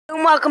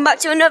And welcome back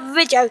to another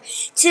video.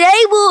 Today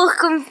we're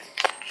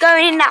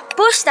going in that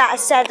bush that I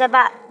said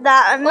about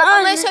that. And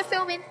I'm also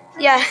filming.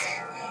 Yeah,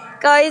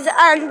 guys,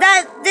 and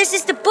this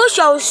is the bush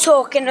I was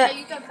talking about.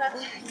 You go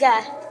first.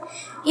 Yeah,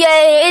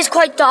 it is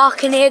quite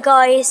dark in here,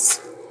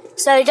 guys.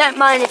 So don't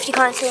mind if you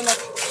can't see me.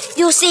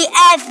 You'll see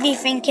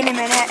everything in a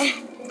minute.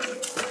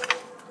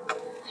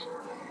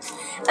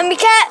 And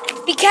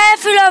be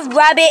careful of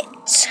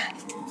rabbits.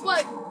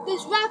 What?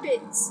 There's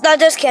rabbits? No,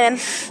 just kidding.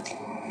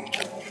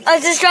 I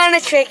was just trying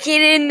to trick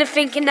you into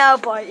thinking they'll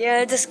bite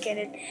you. Just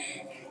kidding.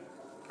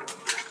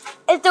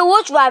 If there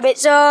was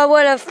rabbits, I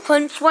would have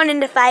punched one in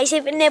the face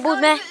if it nibbled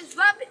me. There's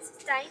rabbits.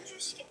 It's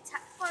dangerous. You get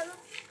attacked by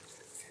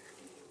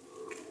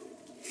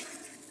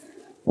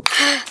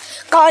them.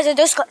 Guys, I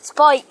just got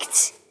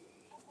spiked.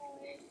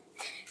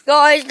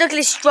 Guys, look at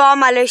this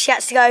drama she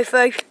has to go through.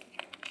 Oh, I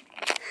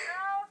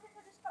think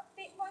I just got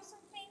bit by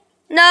something.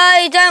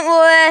 No, don't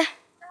worry. No.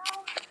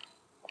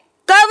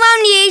 Go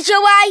round the easier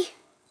way.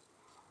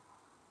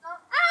 No.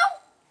 Ow!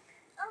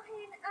 Oh,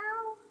 Hin,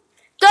 ow.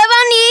 Go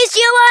round the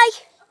easier way.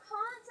 I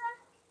can't.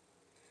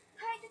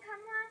 Take the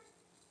camera.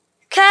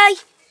 Okay.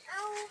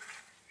 Ow.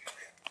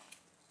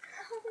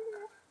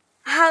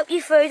 I'll help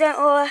you through, don't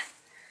worry.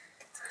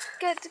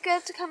 Get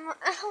the camera.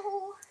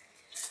 Ow.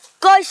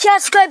 Guys, she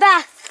has to go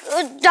back.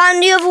 Down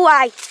the other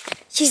way.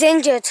 She's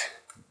injured.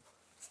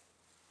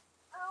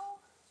 Ow.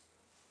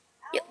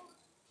 Yep.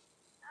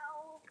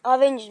 Ow.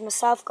 I've injured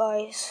myself,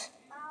 guys.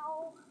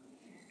 Ow.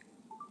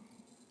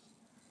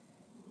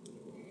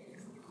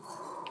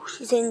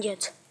 She's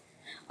injured.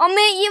 I'll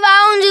meet you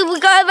round if we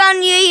go around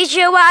the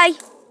easier way.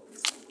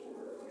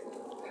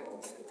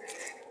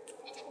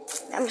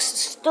 That must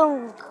have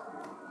stung.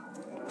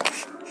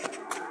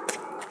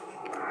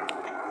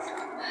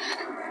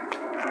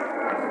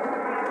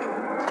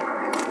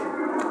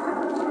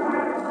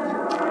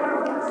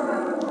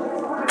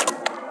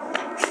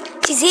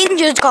 She's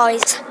injured,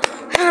 guys.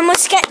 I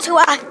must get to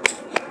her.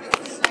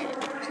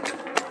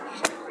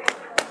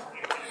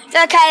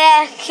 Okay,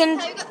 I can.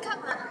 Have you got the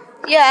camera?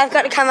 Yeah, I've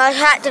got the camera. I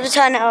had to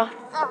turn it off.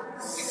 Oh.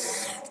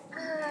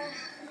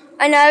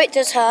 I know it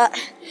does hurt.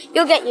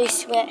 You'll get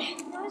used to it.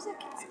 No, it's like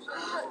it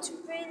hurts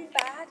really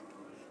bad.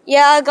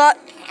 Yeah, I got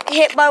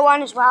hit by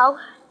one as well.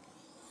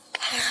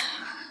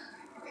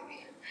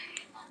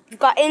 We've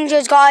got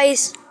injured,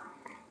 guys.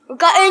 We've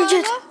got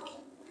injured.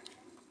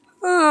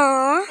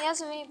 Aww. He has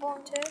a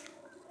reborn too.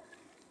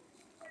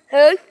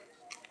 Who?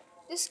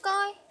 This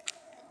guy.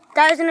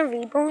 That isn't a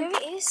reborn. Here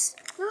it is.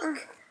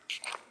 Look.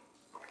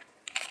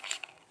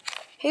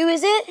 Who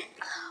is it?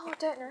 Oh, I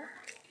don't know.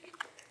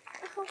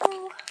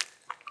 Oh.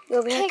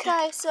 You'll be Okay, okay.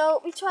 guys,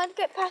 so we tried to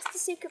get past the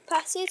secret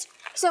passage.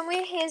 So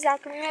we're here,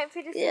 Zach, and we went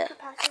through the Yeah. secret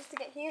passage to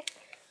get here.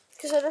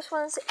 Because I just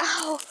want to say,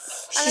 ow!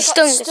 And She I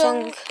got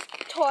stung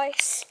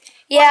twice.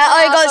 Yeah,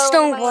 I got elbow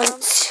stung and my arm.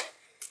 once.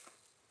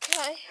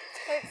 Okay,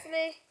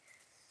 hopefully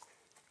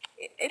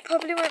it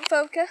probably won't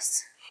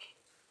focus.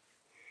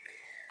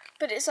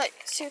 But it's like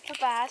super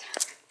bad.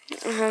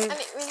 And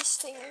it really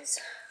stings.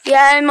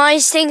 Yeah, mine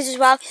stings as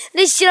well.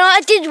 Listen,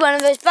 I did one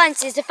of those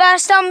bounces. The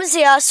first time I was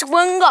here, I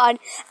swung on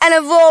and I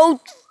rolled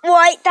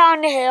right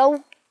down the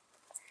hill.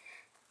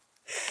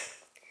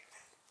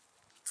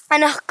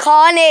 And a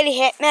car nearly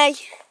hit me.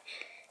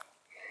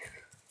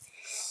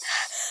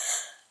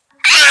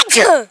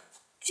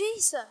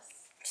 Jesus!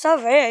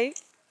 Sorry.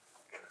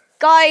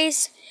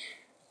 Guys,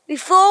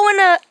 before when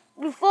I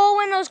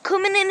was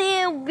coming in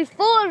here,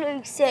 before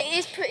Lucy, It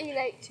is pretty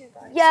late too,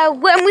 guys. yeah,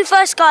 when we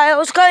first got here, I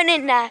was going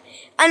in there,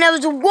 and there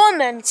was a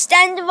woman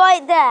standing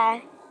right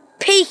there,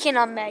 peeking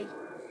on me.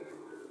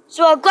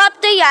 So I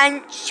grabbed the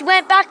yank, she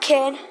went back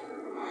in,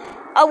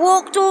 I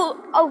went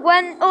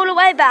all the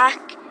way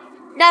back,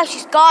 now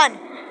she's gone.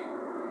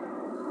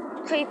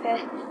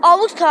 Creepy. I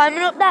was climbing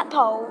up that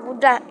pole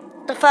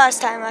the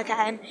first time I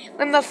came,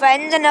 with my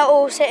friends, and they're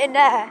all sitting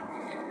there.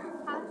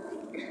 How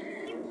did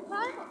you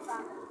climb up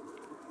that?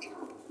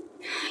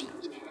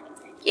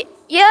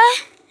 Yeah,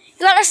 you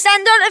gotta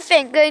stand on the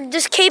thing and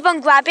just keep on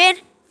grabbing.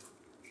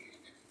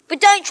 But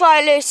don't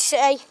try, Lucy.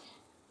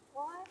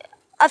 Why?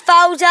 I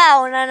fell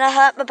down and I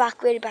hurt my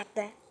back really bad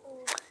there.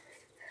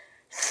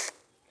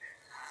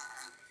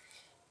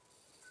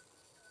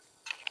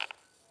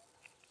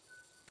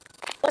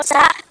 What's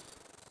that?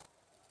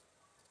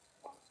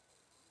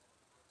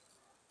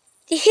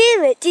 Did you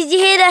hear it? Did you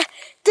hear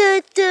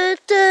the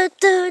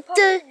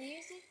Probably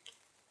music.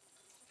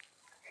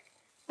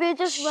 We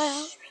just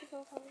well.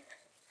 People coming.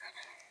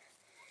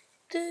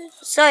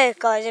 Sorry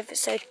guys if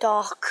it's so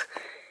dark.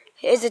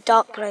 It is a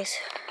dark place.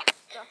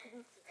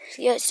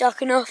 Yeah, it's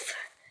dark enough.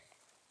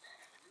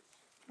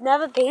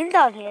 Never been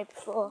down here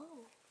before.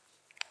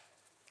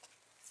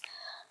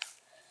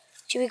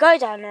 Should we go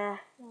down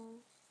there?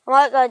 No. I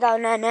might go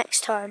down there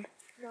next time.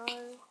 No.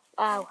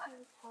 Wow.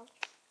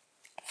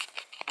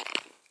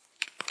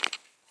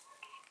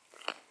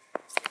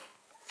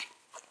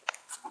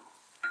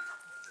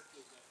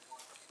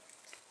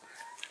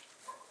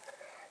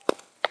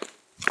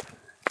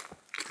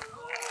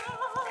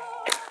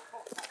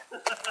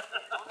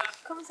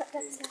 Come on, Zach,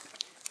 let's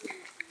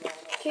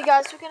Okay,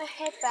 guys, we're gonna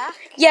head back.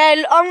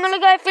 Yeah, I'm gonna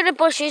go through the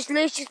bushes.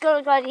 Lucy's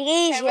gonna go the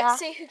Okay, easier. let's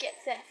see who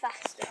gets there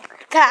faster.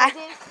 Okay.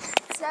 Ready,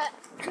 set,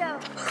 go.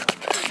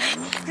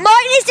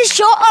 Mine is the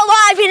shorter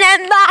one, I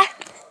remember.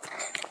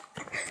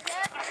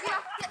 Yeah,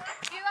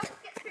 you have to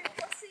get through the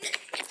buses.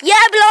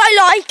 Yeah, but I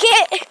like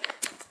it.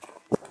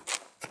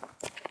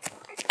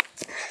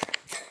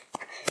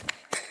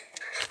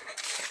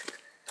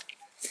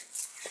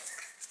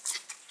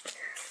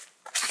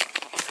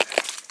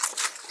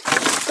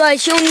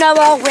 Guys, you'll know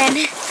I'll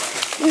win.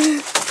 Guys,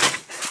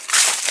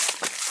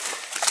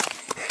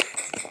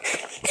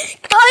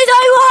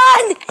 I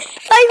won!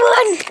 I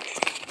won!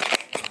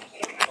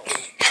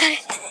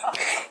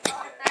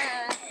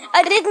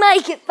 I did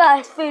make it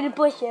first through the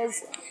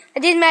bushes. I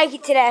did make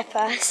it to there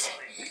first.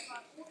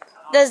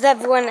 There's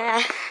everyone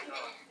there.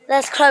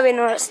 There's Chloe and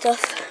all that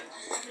stuff.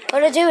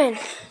 What are they doing?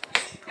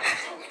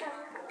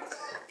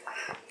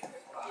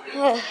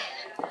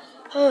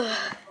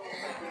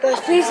 Guys,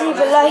 please leave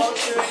a like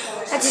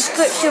and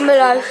description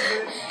below.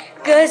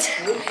 Good.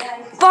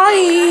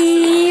 Bye.